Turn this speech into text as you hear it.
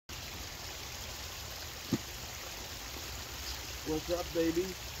What's up, baby?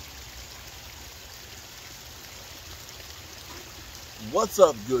 What's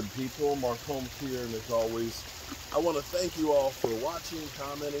up, good people? Mark Holmes here, and as always, I want to thank you all for watching,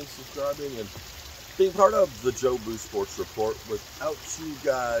 commenting, subscribing, and being part of the Joe Boo Sports Report. Without you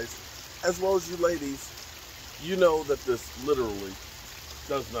guys, as well as you ladies, you know that this literally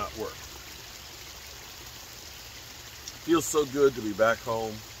does not work. Feels so good to be back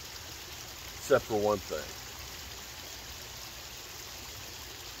home, except for one thing.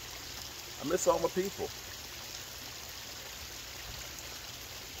 I miss all my people.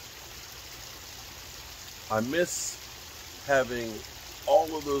 I miss having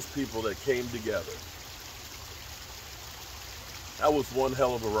all of those people that came together. That was one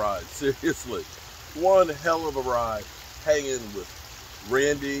hell of a ride, seriously. One hell of a ride, hanging with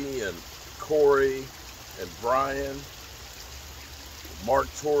Randy and Corey and Brian, Mark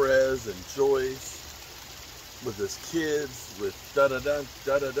Torres and Joyce, with his kids, with da-da-da,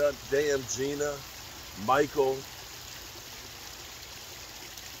 damn Gina, Michael.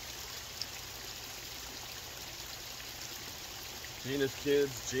 Gina's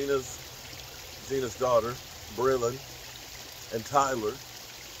kids, Gina's daughter, Brillin, and Tyler,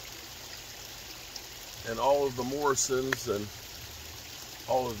 and all of the Morrisons and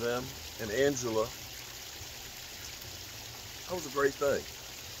all of them, and Angela. That was a great thing.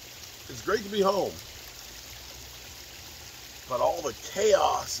 It's great to be home. But all the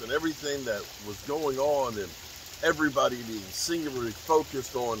chaos and everything that was going on, and everybody being singularly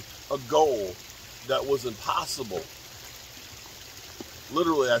focused on a goal that was impossible.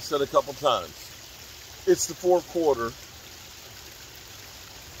 Literally, I said a couple times, it's the fourth quarter.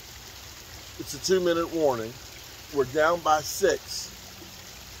 It's a 2-minute warning. We're down by 6.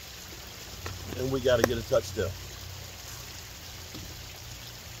 And we got to get a touchdown.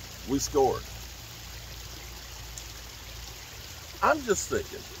 We scored. I'm just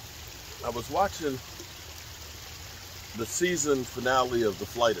thinking, I was watching the season finale of The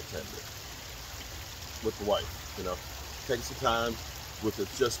Flight Attendant with the wife, takes the time with it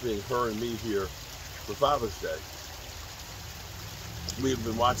just being her and me here for Father's Day. We had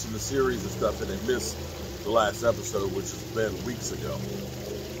been watching the series and stuff and had missed the last episode, which has been weeks ago.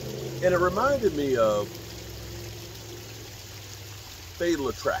 And it reminded me of Fatal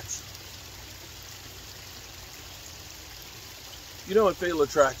Attraction. In Fatal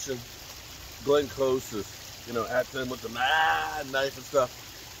Attraction, Glenn Close is, at them with the knife and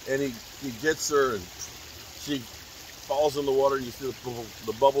stuff, and he gets her and she falls in the water and you see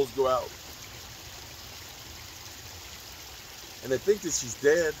the bubbles go out. And they think that she's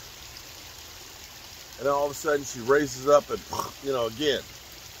dead. And then all of a sudden she raises up and, again.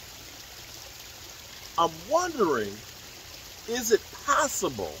 I'm wondering, is it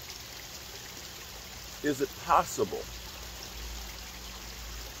possible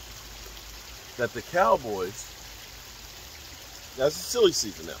that the Cowboys, that's a silly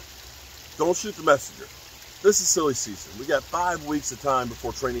season now. Don't shoot the messenger. This is silly season. We got 5 weeks of time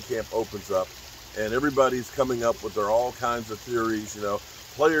before training camp opens up, and everybody's coming up with their all kinds of theories,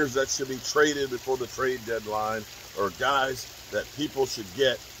 players that should be traded before the trade deadline, or guys that people should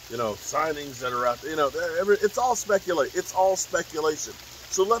get, signings that are out there. It's all speculate. It's all speculation.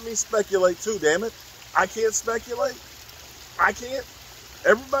 So let me speculate too, damn it. I can't speculate. I can't.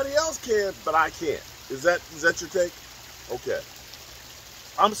 Everybody else can, but I can't. Is that your take? Okay.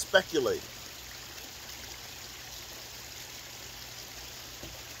 I'm speculating.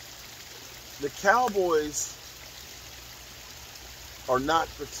 The Cowboys are not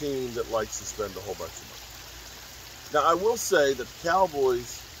the team that likes to spend a whole bunch of money. Now, I will say that the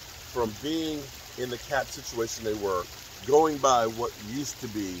Cowboys, from being in the cap situation they were, going by what used to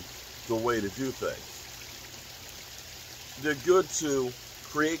be the way to do things, they're good to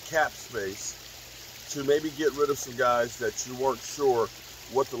create cap space to maybe get rid of some guys that you weren't sure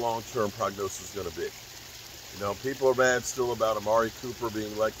what the long-term prognosis is going to be. People are mad still about Amari Cooper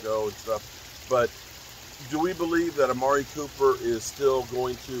being let go and stuff. But do we believe that Amari Cooper is still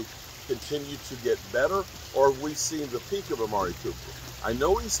going to continue to get better, or have we seen the peak of Amari Cooper? I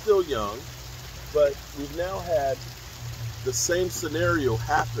know he's still young, but we've now had the same scenario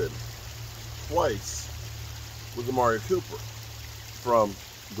happen twice with Amari Cooper. From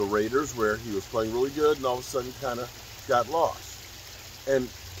the Raiders, where he was playing really good and all of a sudden kind of got lost. And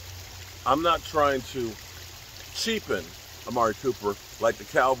I'm not trying to cheapen Amari Cooper like the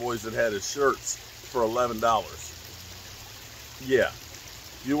Cowboys that had his shirts for $11. Yeah.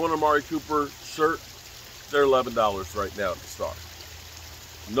 You want an Amari Cooper shirt? They're $11 right now at the start.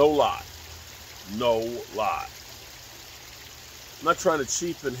 No lie. No lie. I'm not trying to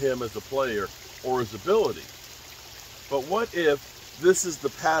cheapen him as a player or his ability. But what if this is the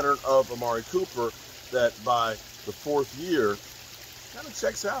pattern of Amari Cooper, that by the fourth year kind of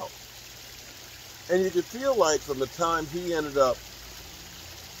checks out? And you could feel like from the time he ended up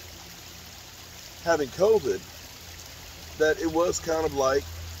having COVID, that it was kind of like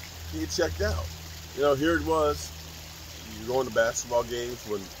he had checked out. You know, here it was. You're going to basketball games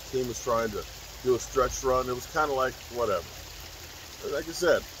when the team was trying to do a stretch run. It was kind of like, whatever. Like I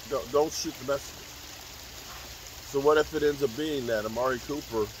said, don't shoot the messenger. So what if it ends up being that Amari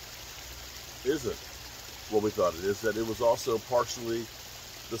Cooper isn't what we thought it is, that it was also partially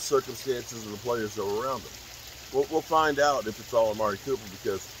the circumstances of the players that were around him? We'll find out if it's all Amari Cooper,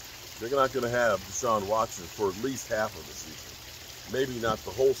 because they're not going to have Deshaun Watson for at least half of the season. Maybe not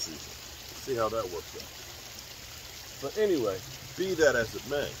the whole season. See how that works out. But anyway, be that as it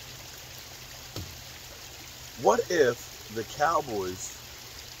may, what if the Cowboys,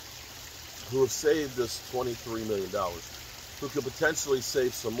 who have saved this $23 million, who could potentially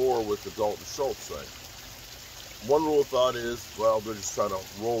save some more with the Dalton Schultz thing? One rule of thought is, well, they're just trying to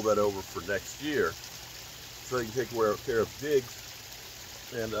roll that over for next year so they can take care of Diggs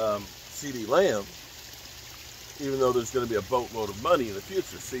and CeeDee Lamb, even though there's going to be a boatload of money in the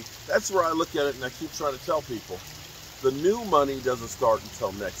future. See, that's where I look at it, and I keep trying to tell people, the new money doesn't start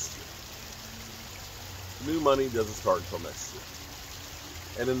until next year. New money doesn't start until next year.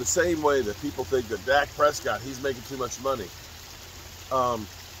 And in the same way that people think that Dak Prescott, he's making too much money,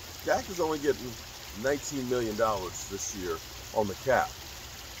 Dak is only getting $19 million this year on the cap.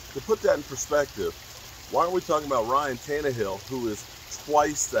 To put that in perspective, why aren't we talking about Ryan Tannehill, who is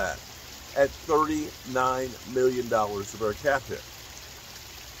twice that, at $39 million of their cap hit?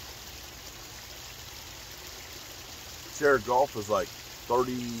 Jared Goff is like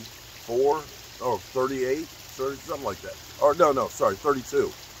 34 or 38, 30, something like that. Or no, sorry,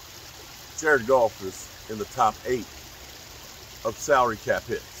 32. Jared Goff is in the top 8 of salary cap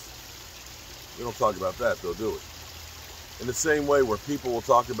hits. We don't talk about that though, do we? In the same way where people will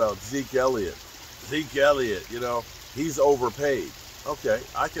talk about Zeke Elliott. Zeke Elliott, you know, he's overpaid. Okay,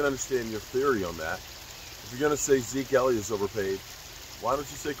 I can understand your theory on that. If you're going to say Zeke Elliott is overpaid, why don't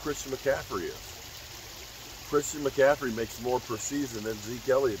you say Christian McCaffrey is? Christian McCaffrey makes more per season than Zeke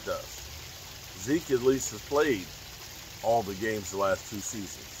Elliott does. Zeke at least has played all the games the last 2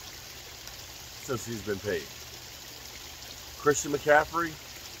 seasons since he's been paid. Christian McCaffrey,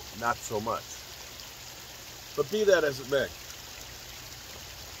 not so much. But be that as it may,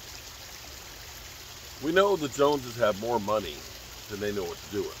 we know the Joneses have more money than they know what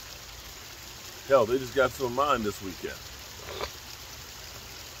to do with. Hell, they just got some of mine this weekend.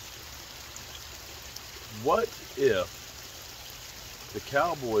 What if the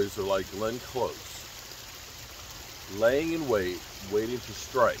Cowboys are like Glenn Close, laying in wait, waiting to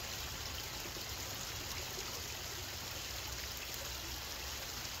strike?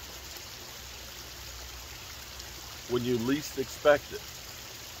 When you least expect it.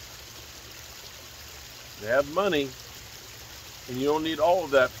 They have money, and you don't need all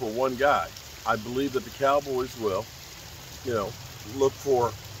of that for one guy. I believe that the Cowboys will, look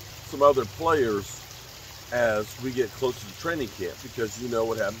for some other players as we get closer to training camp, because you know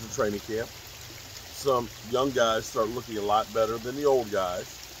what happens in training camp. Some young guys start looking a lot better than the old guys,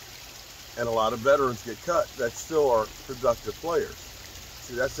 and a lot of veterans get cut that still are productive players.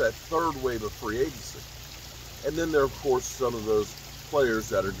 See, that's that third wave of free agency. And then there are, of course, some of those players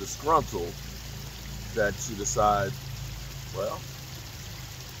that are disgruntled that you decide, well,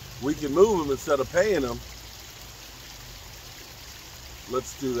 we can move them instead of paying them.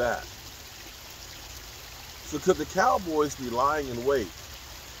 Let's do that. So could the Cowboys be lying in wait,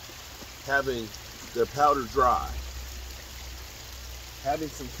 having their powder dry, having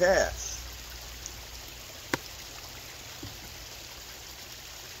some cash,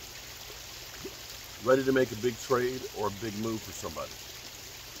 ready to make a big trade or a big move for somebody?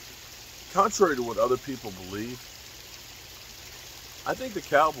 Contrary to what other people believe, I think the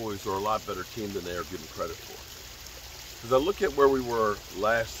Cowboys are a lot better team than they are given credit for. Because I look at where we were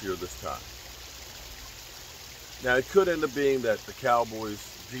last year this time. Now, it could end up being that the Cowboys'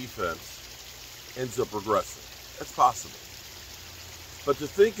 defense ends up regressing. That's possible. But to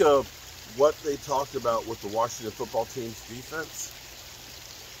think of what they talked about with the Washington football team's defense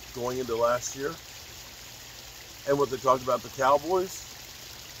going into last year, and what they talked about the Cowboys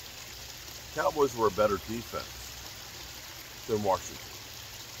were a better defense than Washington.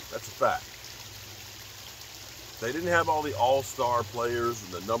 That's a fact. They didn't have all the all-star players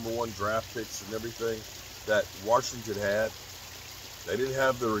and the number 1 draft picks and everything that Washington had. They didn't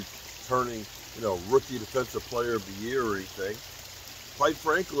have the returning, rookie defensive player of the year or anything. Quite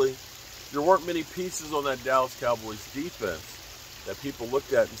frankly, there weren't many pieces on that Dallas Cowboys defense that people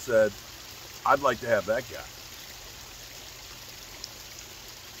looked at and said, I'd like to have that guy.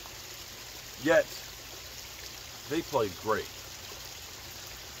 Yet, they played great.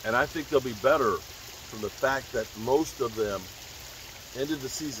 And I think they'll be better from the fact that most of them ended the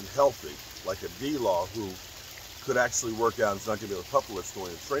season healthy, like a D-Law who could actually work out and is not going to be on the pup list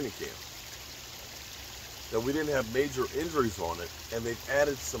going into training camp. That we didn't have major injuries on it, and they've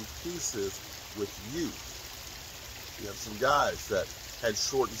added some pieces with youth. You have some guys that had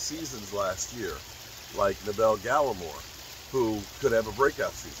shortened seasons last year, like Neville Gallimore, who could have a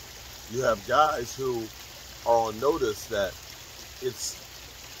breakout season. You have guys who are on notice that it's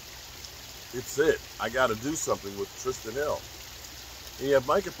it. I got to do something with Tristan Hill. And you have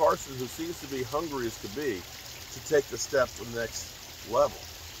Micah Parsons, who seems to be hungry as could be to take the step to the next level.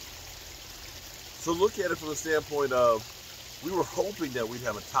 So look at it from the standpoint of, we were hoping that we'd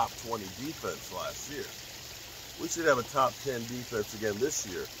have a top 20 defense last year. We should have a top 10 defense again this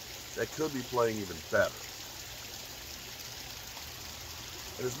year that could be playing even better.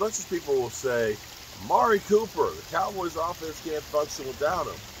 And as much as people will say, Amari Cooper, the Cowboys offense can't function without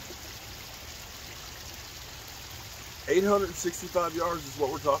him. 865 yards is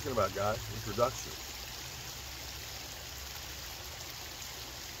what we're talking about, guys, in production.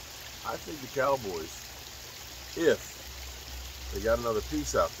 I think the Cowboys, if they got another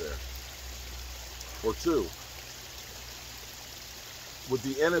piece out there, or two, with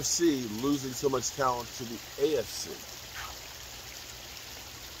the NFC losing so much talent to the AFC,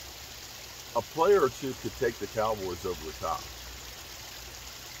 a player or two could take the Cowboys over the top.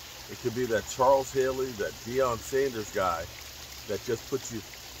 It could be that Charles Haley, that Deion Sanders guy that just puts you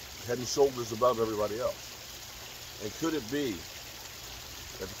head and shoulders above everybody else. And could it be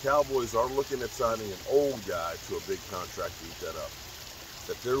that the Cowboys are looking at signing an old guy to a big contract to eat that up?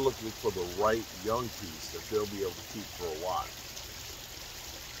 That they're looking for the right young piece that they'll be able to keep for a while.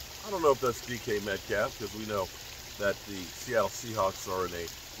 I don't know if that's DK Metcalf, because we know that the Seattle Seahawks are in a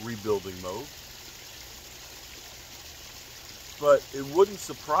rebuilding mode. But it wouldn't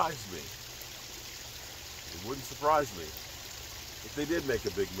surprise me. It wouldn't surprise me if they did make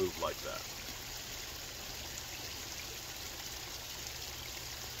a big move like that.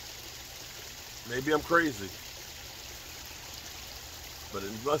 Maybe I'm crazy. But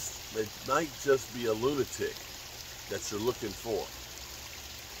it might just be a lunatic that you're looking for.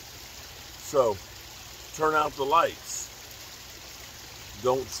 So, turn out the lights.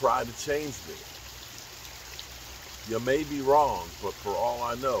 Don't try to change me. You may be wrong, but for all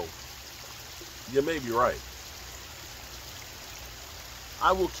I know, you may be right.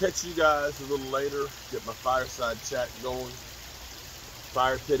 I will catch you guys a little later, get my fireside chat going.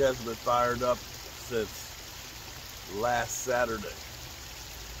 Fire pit hasn't been fired up since last Saturday.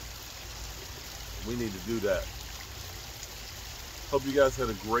 We need to do that. Hope you guys had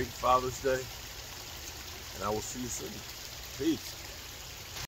a great Father's Day, and I will see you soon. Peace.